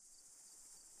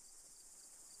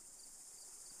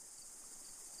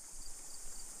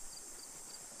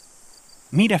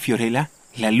Mira, Fiorella,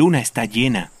 la luna está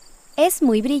llena. Es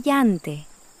muy brillante.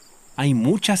 Hay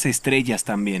muchas estrellas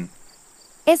también.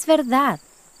 Es verdad.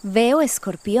 Veo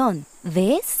escorpión.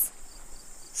 ¿Ves?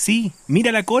 Sí,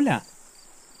 mira la cola.